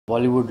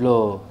బాలీవుడ్లో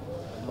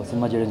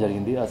సినిమా చేయడం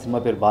జరిగింది. ఆ సినిమా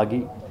పేరు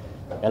బాగీ.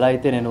 ఎలా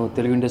అయితే నేను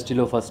తెలుగు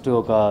ఇండస్ట్రీలో ఫస్ట్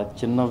ఒక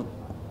చిన్న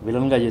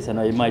విలన్గా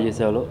చేశాను ఎంఐ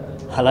చేసేవాళ్ళు,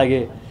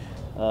 అలాగే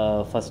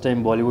ఫస్ట్ టైం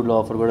బాలీవుడ్లో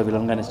ఆఫర్ కూడా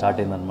విలన్గానే స్టార్ట్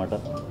అయిందనమాట.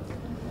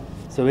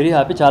 So very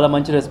happy. చాలా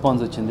మంచి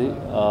రెస్పాన్స్ వచ్చింది.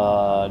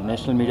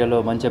 నేషనల్ మీడియాలో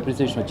మంచి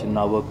అప్రిసియేషన్ వచ్చింది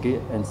నా వర్క్కి.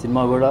 అండ్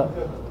సినిమా కూడా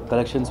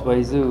కలెక్షన్స్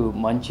వైజ్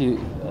మంచి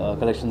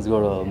కలెక్షన్స్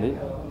కూడా ఉంది.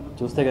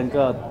 చూస్తే కనుక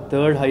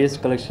 3rd highest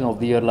collection of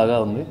the year లాగా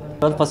ఉంది.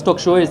 ఫస్ట్ ఒక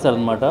షో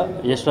వేస్తారనమాట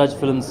యశ్రాజ్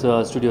ఫిల్మ్స్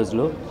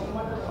స్టూడియోస్లో.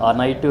 ఆ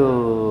నైట్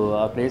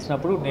అక్కడ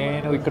వేసినప్పుడు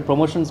నేను ఇక్కడ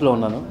ప్రమోషన్స్లో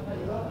ఉన్నాను.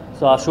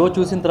 సో ఆ షో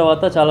చూసిన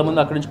తర్వాత చాలామంది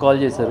అక్కడి నుంచి కాల్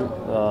చేశారు.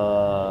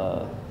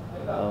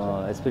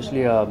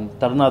 ఎస్పెషలీ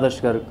తరుణ్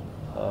ఆదర్శ్ గారు,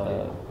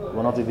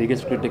 one of the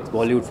biggest critics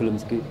Bollywood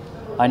ఫిల్మ్స్కి,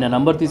 ఆయన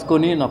నంబర్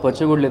తీసుకొని, నా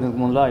పరిచయం కూడా లేదు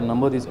ముందు, ఆయన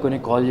నంబర్ తీసుకొని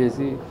కాల్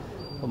చేసి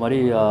మరి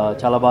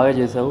చాలా బాగా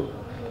చేశావు.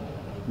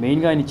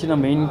 మెయిన్గా ఆయన ఇచ్చిన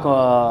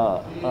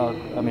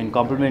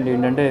కాంప్లిమెంట్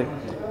ఏంటంటే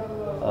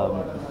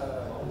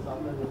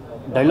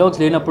డైలాగ్స్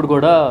లేనప్పుడు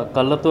కూడా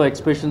కళ్ళతో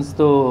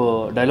ఎక్స్ప్రెషన్స్తో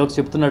డైలాగ్స్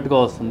చెప్తున్నట్టుగా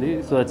వస్తుంది.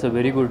 So it's a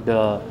very good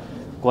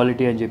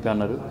quality అని చెప్పి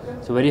అన్నారు.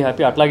 So very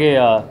happy. అట్లాగే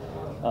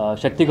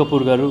శక్తి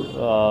కపూర్ గారు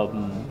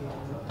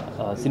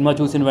సినిమా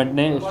చూసిన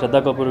వెంటనే శ్రద్ధా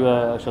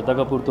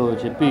కపూర్తో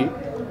చెప్పి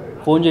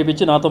ఫోన్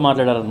చేయించి నాతో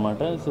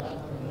మాట్లాడారనమాట.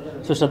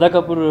 సో శ్రద్ధా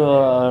కపూర్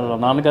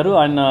నాన్నగారు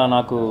ఆయన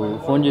నాకు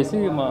ఫోన్ చేసి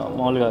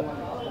మామూలుగా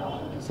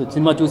సో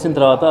సినిమా చూసిన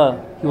తర్వాత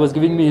he was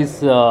giving me his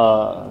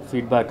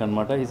feedback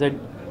అనమాట. హీ సైడ్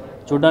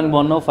చూడడానికి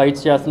బాగున్నావు,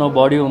 ఫైట్స్ చేస్తున్నావు,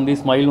 బాడీ ఉంది,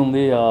 స్మైల్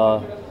ఉంది,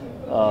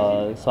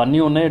 సో అన్నీ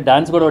ఉన్నాయి,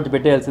 డ్యాన్స్ కూడా ఒకటి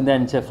పెట్టేయాల్సిందే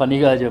అని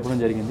ఫనీగా చెప్పడం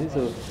జరిగింది.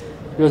 So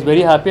he was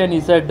very happy. And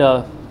ఈ సైడ్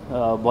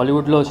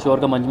బాలీవుడ్లో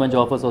షూర్గా మంచి మంచి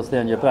ఆఫర్స్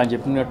వస్తాయి అని చెప్పి ఆయన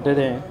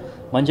చెప్పినట్టయితే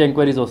మంచి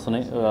ఎంక్వైరీస్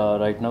వస్తున్నాయి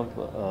right now,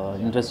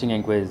 interesting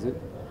enquiries.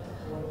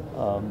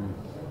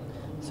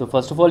 So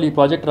first of all ఈ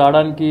ప్రాజెక్ట్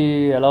రావడానికి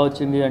ఎలా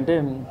వచ్చింది అంటే,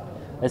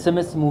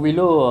 ఎస్ఎంఎస్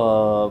మూవీలో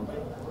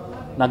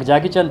నాకు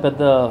జాకీ చాన్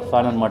పెద్ద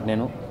ఫ్యాన్ అనమాట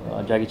నేను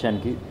జాకీ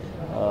చాన్కి.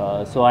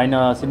 సో ఆయన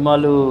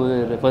సినిమాలు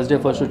ఫస్ట్ డే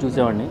ఫస్ట్ షో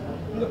చూసేవాడిని.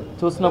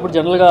 చూస్తున్నప్పుడు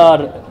జనరల్గా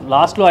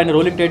లాస్ట్లో ఆయన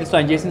రోలింగ్ టైటిల్స్లో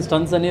ఆయన చేసిన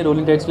స్టన్స్ అన్ని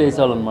రోలింగ్ టైటిల్స్లో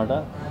వేసేవాళ్ళు అనమాట.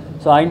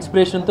 సో ఆ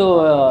ఇన్స్పిరేషన్తో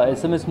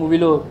ఎస్ఎంఎస్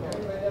మూవీలో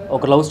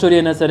ఒక లవ్ స్టోరీ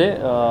అయినా సరే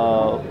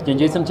నేను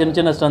చేసిన చిన్న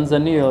చిన్న స్టన్స్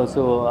అన్నీ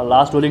సో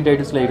లాస్ట్ రోలింగ్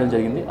టైటిల్స్లో వేయడం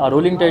జరిగింది. ఆ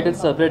రోలింగ్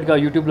టైటిల్స్ సపరేట్గా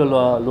యూట్యూబ్లో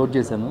లోడ్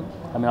చేశాను,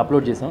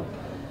 అప్లోడ్ చేశాను.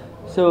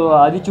 సో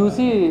అది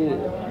చూసి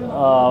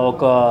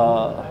ఒక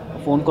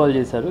ఫోన్ కాల్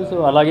చేశారు. సో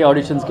అలాగే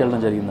ఆడిషన్స్కి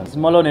వెళ్ళడం జరిగింది.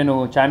 సినిమాలో నేను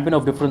ఛాంపియన్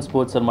ఆఫ్ డిఫరెంట్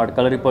స్పోర్ట్స్ అనమాట,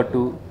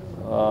 కలరిపట్టు,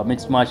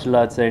 mixed martial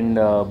arts and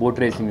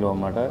boat రేసింగ్లో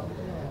అనమాట.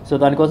 సో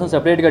దానికోసం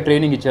సపరేట్గా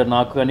ట్రైనింగ్ ఇచ్చారు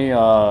నాకు కానీ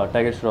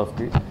టైగర్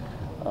ష్రాఫ్కి.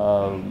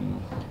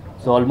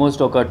 సో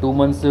ఆల్మోస్ట్ ఒక 2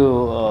 months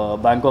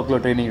బ్యాంకాక్లో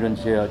ట్రైనింగ్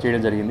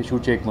చేయడం జరిగింది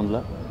షూట్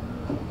చేయకముందులా.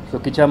 సో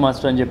కిచా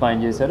మాస్టర్ అని చెప్పి ఆయన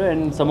చేశారు.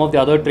 And some of the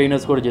other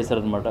trainers కూడా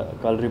చేశారనమాట,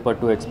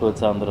 కలరిపట్టు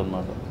ఎక్స్పర్ట్స్ అందరూ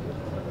అనమాట.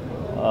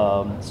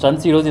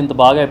 స్టన్స్ ఈరోజు ఇంత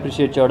బాగా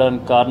అప్రిషియేట్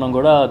చేయడానికి కారణం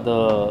కూడా the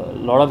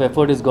lot of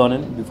effort is gone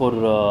in before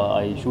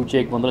I shoot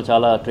చేయకముందులో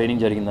చాలా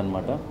ట్రైనింగ్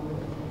జరిగిందనమాట.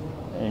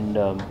 అండ్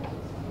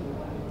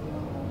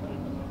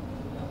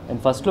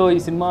ఫస్ట్లో ఈ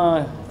సినిమా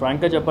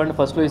ఫ్రాంక్గా చెప్పండి,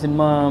 ఫస్ట్లో ఈ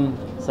సినిమా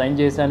సైన్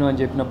చేశాను అని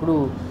చెప్పినప్పుడు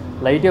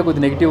లైట్గా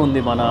కొద్ది నెగిటివ్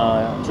ఉంది మన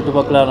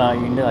చుట్టుపక్కల, నా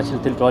ఇండియా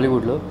అసలు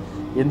టాలీవుడ్లో.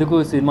 ఎందుకు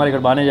సినిమాలు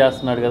ఇక్కడ బాగానే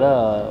చేస్తున్నాడు కదా,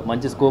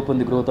 మంచి స్కోప్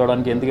ఉంది గ్రోత్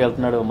అవడానికి, ఎందుకు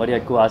వెళ్తున్నాడు, మరీ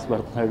ఎక్కువ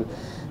ఆశపడుతున్నాడు.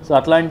 సో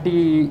అట్లాంటి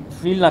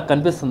ఫీల్ నాకు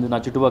కనిపిస్తుంది నా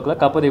చుట్టుపక్కల.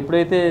 కాకపోతే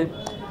ఎప్పుడైతే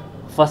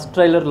ఫస్ట్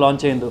ట్రైలర్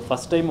లాంచ్ అయిందో,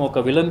 ఫస్ట్ టైం ఒక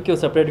విలన్కి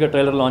సపరేట్గా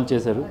ట్రైలర్ లాంచ్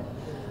చేశారు.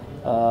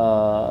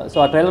 సో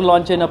ఆ ట్రైలర్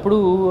లాంచ్ అయినప్పుడు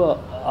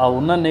ఆ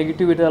ఉన్న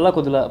నెగిటివిటీ అలా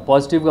కొద్దిగా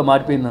పాజిటివ్గా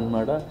మారిపోయింది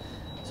అనమాట.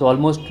 సో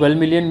ఆల్మోస్ట్ 12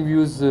 million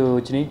వ్యూస్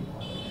వచ్చినాయి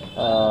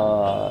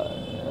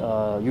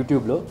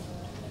యూట్యూబ్లో.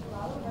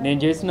 నేను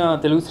చేసిన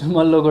తెలుగు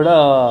సినిమాల్లో కూడా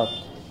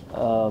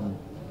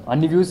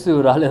అన్ని వ్యూస్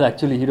రాలేదు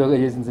యాక్చువల్లీ, హీరోగా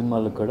చేసిన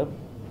సినిమాలకు కూడా.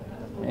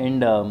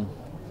 And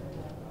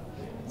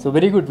so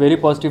very good, very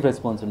positive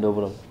response అండి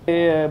ఓవరాల్.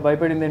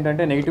 భయపడింది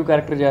ఏంటంటే నెగిటివ్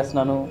క్యారెక్టర్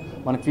చేస్తున్నాను,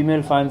 మనకు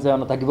ఫీమేల్ ఫ్యాన్స్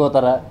ఏమైనా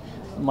తగ్గిపోతారా,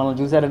 మనం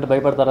చూసారంటే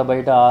భయపడతారా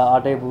బయట, ఆ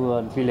టైపు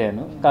అని ఫీల్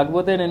అయ్యాను.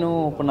 కాకపోతే నేను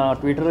ఇప్పుడు నా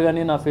ట్విట్టర్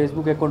కానీ నా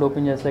ఫేస్బుక్ అకౌంట్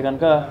ఓపెన్ చేస్తే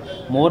కనుక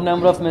more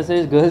number of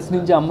message girls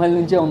నుంచి, అమ్మాయిల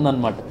నుంచే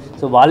ఉందన్నమాట.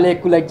 సో వాళ్ళే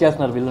ఎక్కువ లైక్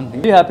చేస్తున్నారు విలన్ని.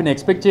 వెరీ హ్యాపీ,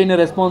 ఎక్స్పెక్ట్ చేయని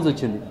రెస్పాన్స్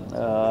వచ్చింది.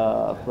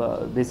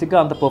 బేసిక్గా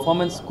అంత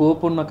పర్ఫార్మెన్స్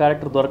స్కోప్ ఉన్న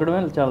క్యారెక్టర్ దొరకడమే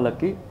చాలా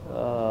లక్కీ.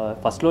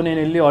 ఫస్ట్లో నేను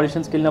వెళ్ళి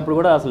ఆడిషన్స్కి వెళ్ళినప్పుడు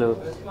కూడా అసలు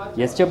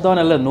ఎస్ చెప్దామని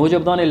వెళ్ళాను, నో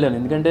చెప్దామని వెళ్ళాను.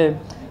 ఎందుకంటే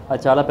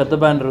అది చాలా పెద్ద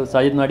బ్యానర్,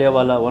 సాజిద్ నాడియా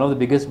వాళ్ళ one of the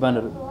biggest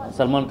banner,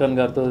 Salman Khan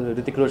గారితో,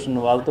 రితిక్ రోషన్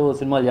వాళ్ళతో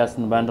సినిమాలు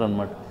చేస్తుంది బ్యానర్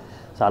అనమాట.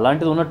 సో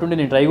అలాంటిది ఉన్నట్టుండి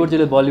నేను ట్రై కూడా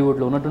చేయలేదు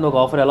బాలీవుడ్లో. ఉన్నట్టుండి ఒక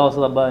ఆఫర్ ఎలా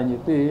వస్తుంది అబ్బా అని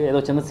చెప్పి ఏదో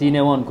చిన్న సీన్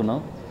ఏమో అనుకున్నాం.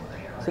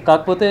 సో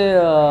కాకపోతే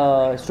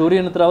స్టోరీ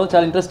అన్న తర్వాత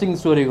చాలా ఇంట్రెస్టింగ్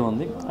స్టోరీగా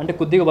ఉంది. అంటే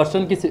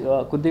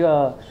కొద్దిగా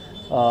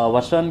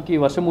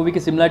వర్షం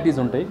మూవీకి సిమిలారిటీస్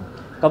ఉంటాయి,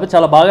 కాకపోతే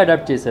చాలా బాగా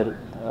అడాప్ట్ చేశారు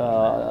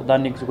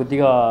దాన్ని,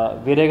 కొద్దిగా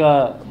వేరేగా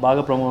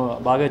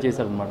బాగా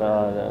చేశారనమాట.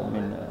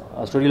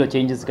 ఆ స్టోరీలో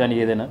చేంజెస్ కానీ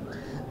ఏదైనా.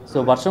 సో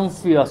వర్షం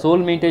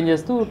సోల్ మెయింటైన్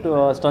చేస్తూ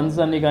స్టన్స్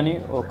అన్ని కానీ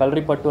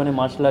కలరీ పట్టు అనే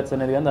మార్షల్ ఆర్ట్స్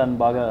అనేది కానీ దాన్ని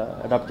బాగా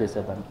అడాప్ట్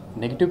చేశారు. దాన్ని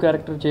నెగిటివ్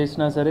క్యారెక్టర్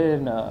చేసినా సరే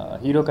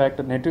నెగిటివ్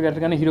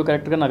క్యారెక్టర్ కానీ హీరో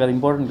క్యారెక్టర్ కానీ నాకు అది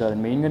ఇంపార్టెంట్ కాదు.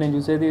 మెయిన్గా నేను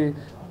చూసేది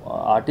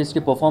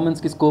ఆర్టిస్ట్కి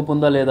పర్ఫార్మెన్స్కి స్కోప్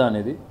ఉందా లేదా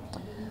అనేది.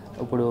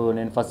 ఇప్పుడు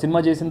నేను ఫస్ట్ సినిమా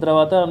చేసిన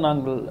తర్వాత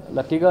నాకు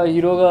లక్కీగా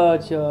హీరోగా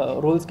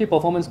రోల్స్కి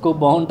పర్ఫార్మెన్స్ స్కోప్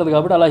బాగుంటుంది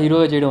కాబట్టి అలా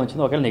హీరోగా చేయడం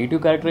వచ్చింది. ఒకవేళ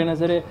నెగిటివ్ క్యారెక్టర్ అయినా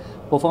సరే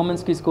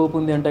పర్ఫార్మెన్స్కి స్కోప్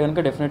ఉంది అంటే కనుక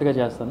డెఫినెట్గా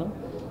చేస్తాను.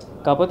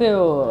 కాకపోతే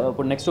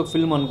ఇప్పుడు నెక్స్ట్ ఒక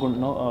ఫిల్మ్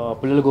అనుకుంటున్నాం,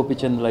 పిల్లలు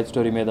గోపిచంద్ లైఫ్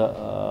స్టోరీ మీద.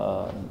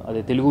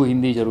 అదే తెలుగు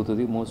హిందీ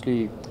జరుగుతుంది. మోస్ట్లీ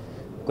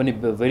కొన్ని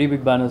వెరీ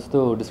బిగ్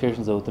బ్యానర్స్తో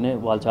డిస్కషన్స్ అవుతున్నాయి.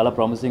 వాళ్ళు చాలా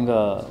ప్రామిసింగ్గా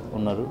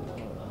ఉన్నారు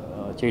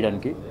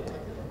చేయడానికి.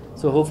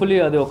 సో హోప్ఫుల్లీ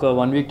అది ఒక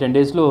 1 వీక్ 10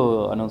 డేస్లో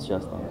అనౌన్స్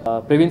చేస్తాం.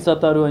 ప్రవీణ్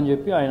సత్తారు అని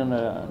చెప్పి ఆయన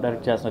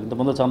డైరెక్ట్ చేస్తున్నారు.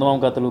 ఇంతకుముందు చందమామ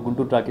కథలు,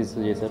 గుంటూరు టాకీస్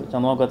చేశారు.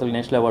 చందమామ కథలు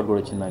నేషనల్ అవార్డు కూడా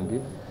వచ్చింది దానికి.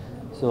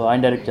 సో ఆయన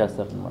డైరెక్ట్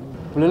చేస్తారు అనమాట.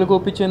 పిల్లలకు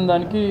ఒప్పించిన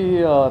దానికి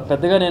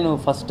పెద్దగా నేను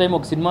ఫస్ట్ టైం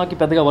ఒక సినిమాకి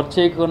పెద్దగా వర్క్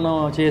చేయకుండా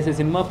చేసే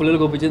సినిమా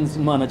పిల్లలకు ఒప్పించిన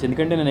సినిమా అనొచ్చు.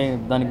 ఎందుకంటే నేను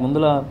దానికి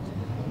ముందర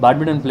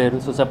బ్యాడ్మింటన్ ప్లేయర్.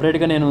 సో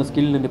సెపరేట్గా నేను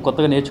స్కిల్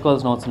కొత్తగా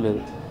నేర్చుకోవాల్సిన అవసరం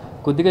లేదు.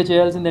 కొద్దిగా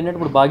చేయాల్సింది ఏంటంటే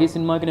ఇప్పుడు బాగీ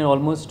సినిమాకి నేను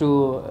ఆల్మోస్ట్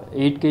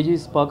 8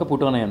 kgs పాక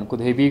పుట్ ఆన్ అయ్యాను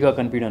కొద్దిగా హెవీగా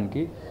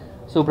కనిపించడానికి.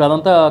 సో ఇప్పుడు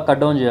అదంతా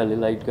కట్ డౌన్ చేయాలి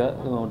లైట్గా,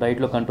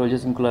 డైట్లో కంట్రోల్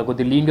చేసి ఇంకా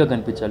కొద్దిగా లీన్గా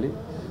కనిపించాలి.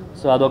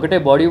 సో అదొకటే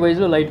బాడీ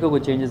వైజ్లో లైట్గా ఒక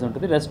చేంజెస్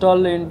ఉంటుంది. రెస్ట్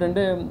ఆల్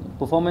ఏంటంటే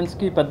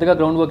పర్ఫార్మెన్స్కి పెద్దగా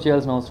గ్రౌండ్ వర్క్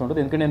చేయాల్సిన అవసరం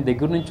ఉంటుంది. ఎందుకంటే నేను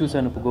దగ్గర నుంచి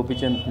చూశాను ఇప్పుడు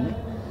గోపిచంద్ని,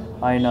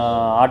 ఆయన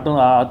ఆడటం,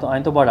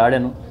 ఆయనతో పాటు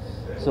ఆడాను.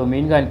 సో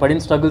మెయిన్గా ఆయన పడిన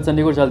స్ట్రగుల్స్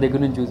అన్నీ కూడా చాలా దగ్గర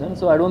నుంచి చూశాను.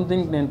 సో ఐ డోంట్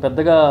థింక్ నేను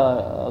పెద్దగా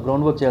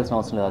గ్రౌండ్ వర్క్ చేయాల్సిన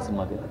అవసరం లేదు ఆ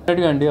సినిమాకి.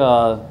 డెఫినెట్గా అండి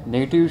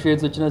నెగిటివ్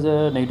షేడ్స్ వచ్చినా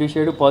సరే, నెగిటివ్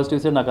షేడ్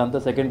పాజిటివ్ షేడ్ నాకు అంతా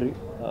సెకండరీ.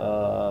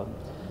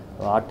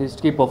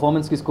 ఆర్టిస్ట్కి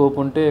పర్ఫార్మెన్స్కి స్కోప్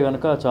ఉంటే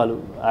కనుక చాలు.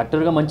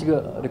 యాక్టర్గా మంచిగా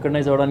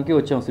రికగ్నైజ్ అవ్వడానికి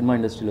వచ్చాము సినిమా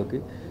ఇండస్ట్రీలోకి.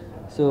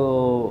 సో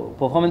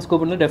పర్ఫార్మెన్స్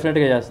స్కోప్ ఉంటే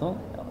డెఫినెట్గా చేస్తాం.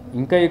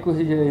 ఇంకా ఎక్కువ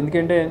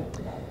ఎందుకంటే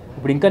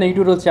ఇప్పుడు ఇంకా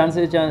నెగిటివ్ రోల్స్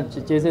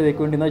చేసేది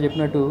ఎక్కువ ఉంటుందా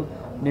చెప్పినట్టు.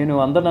 నేను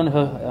అందరు నన్ను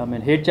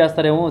హేట్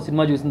చేస్తారేమో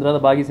సినిమా చూసిన తర్వాత,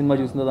 బాగీ సినిమా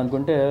చూసిన తర్వాత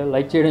అనుకుంటే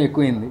లైక్ చేయడం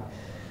ఎక్కువైంది.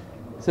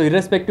 So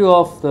irrespective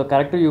of the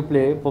character you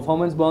play,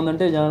 performance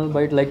బాగుందంటే జనాలు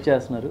బయట లైక్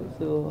చేస్తున్నారు.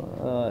 So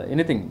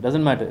anything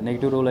doesn't matter,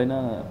 negative role అయినా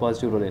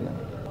పాజిటివ్ రోల్ అయినా.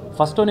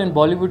 ఫస్ట్లో నేను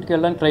బాలీవుడ్కి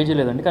వెళ్ళడానికి ట్రై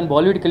చేయలేదండి. కానీ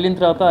బాలీవుడ్కి వెళ్ళిన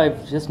తర్వాత ఐ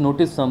జస్ట్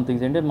నోటీస్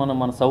సంథింగ్స్. అంటే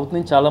మన సౌత్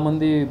నుంచి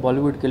చాలామంది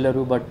బాలీవుడ్కి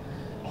వెళ్ళారు, బట్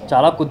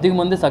చాలా కొద్దిగా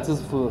మంది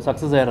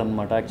సక్సెస్ అయ్యారు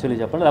అనమాట యాక్చువల్లీ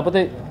చెప్పండి. లేకపోతే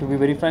టు బి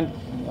వెరీ ఫ్రాంక్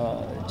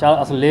చాలా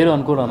అసలు లేరు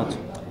అనుకోవడం అనొచ్చు.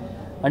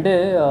 అంటే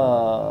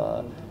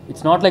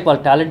ఇట్స్ నాట్ లైక్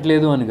వాళ్ళ టాలెంట్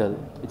లేదు అని కాదు.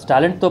 ఇట్స్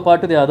టాలెంట్తో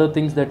పాటు the other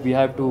things that we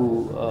have to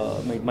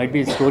might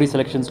be story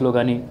సెలెక్షన్స్లో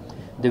కానీ,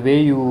 ది వే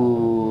యూ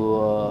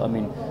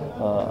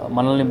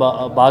మనల్ని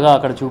బాగా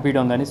అక్కడ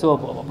చూపించడం కానీ, సో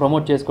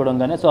ప్రమోట్ చేసుకోవడం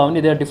కానీ, సో అవన్నీ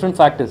they are different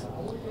factors.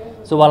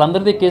 So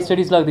వాళ్ళందరిది case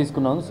studies లాగా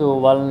తీసుకున్నాను. సో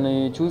వాళ్ళని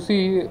చూసి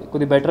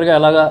కొద్దిగా బెటర్గా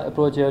ఎలాగా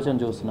అప్రోచ్ చేయవచ్చు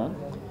అని చూస్తున్నాను.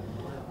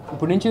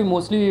 ఇప్పుడు నుంచి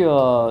మోస్ట్లీ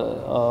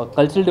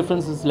కల్చరల్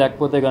డిఫరెన్సెస్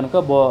లేకపోతే కనుక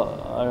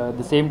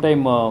the same time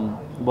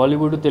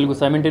Bollywood Telugu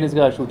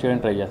సైమల్టేనియస్గా shoot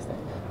చేయడానికి ట్రై చేస్తాను.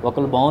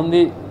 ఒకళ్ళు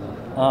బాగుంది,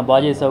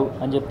 బాగా చేసావు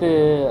అని చెప్తే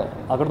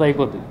అక్కడితో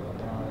అయిపోతుంది.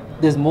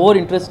 This more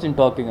interest in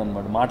talking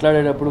అనమాట.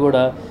 మాట్లాడేటప్పుడు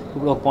కూడా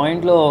ఇప్పుడు ఒక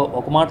పాయింట్లో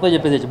ఒక మాటతో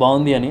చెప్పేసి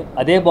బాగుంది అని,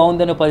 అదే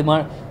బాగుంది అని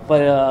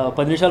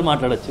 10 నిమిషాలు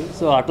మాట్లాడచ్చు.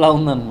 సో అట్లా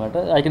ఉందన్నమాట.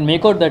 I can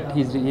make out that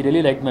he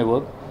really like my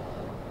work.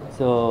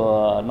 So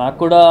నాకు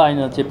కూడా ఆయన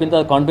చెప్పిన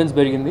తర్వాత కాన్ఫిడెన్స్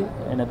పెరిగింది,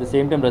 and at the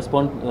same time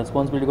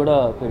responsibility కూడా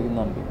పెరిగింది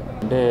అనుకో.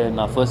 అంటే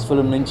నా ఫస్ట్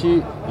ఫిల్మ్ నుంచి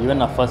ఈవెన్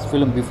నా first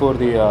film before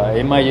the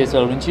MI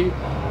చేసే నుంచి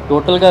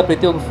టోటల్గా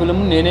ప్రతి ఒక్క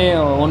ఫిల్మ్ నేనే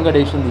ఓన్గా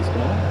డెసిషన్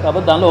తీసుకున్నాను.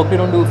 కాబట్టి దానిలో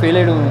 1-2 ఫెయిల్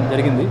అయ్యడం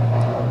జరిగింది.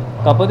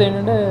 కాకపోతే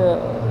ఏంటంటే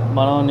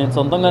నేను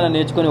సొంతంగా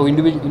నేర్చుకొని ఒక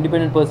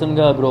ఇండిపెండెంట్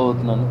పర్సన్గా గ్రో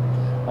అవుతున్నాను.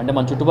 అంటే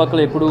మన చుట్టుపక్కల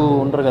ఎప్పుడు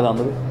ఉండరు కదా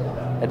అందరూ.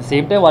 అట్ ద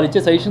సేమ్ టైం వాళ్ళు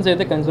ఇచ్చే సజెషన్స్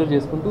అయితే కన్సిడర్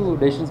చేసుకుంటూ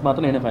డెసిషన్స్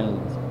మాత్రం నేనే ఫైనల్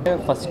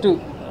చేస్తాను. ఫస్ట్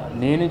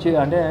నేను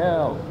అంటే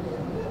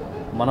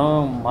మన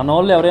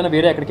వాళ్ళు ఎవరైనా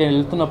వేరే ఎక్కడికైనా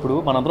వెళ్తున్నప్పుడు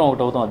మనందరం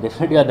ఒకటి అవుతాం,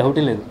 డెఫినెట్గా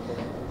డౌటే లేదు.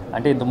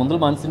 అంటే ఇంత ముందు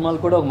మన సినిమాలు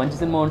కూడా ఒక మంచి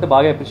సినిమా ఉంటే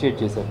బాగా అప్రిషియేట్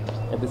చేశారు.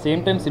 At the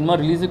same time cinema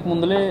రిలీజ్కి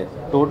ముందులే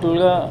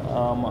టోటల్గా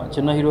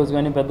చిన్న హీరోస్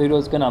కానీ పెద్ద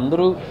హీరోస్ కానీ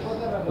అందరూ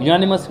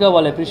యునానిమస్గా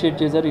వాళ్ళు అప్రిషియేట్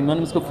చేశారు,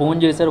 యునానిమస్గా ఫోన్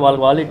చేశారు,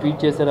 వాళ్ళే ట్వీట్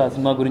చేశారు ఆ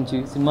సినిమా గురించి.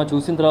 సినిమా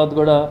చూసిన తర్వాత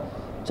కూడా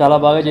చాలా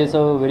బాగా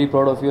చేసావు, వెరీ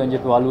ప్రౌడ్ ఆఫ్ యూ అని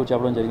చెప్పి వాళ్ళు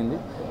చెప్పడం జరిగింది.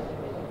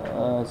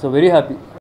 So very happy.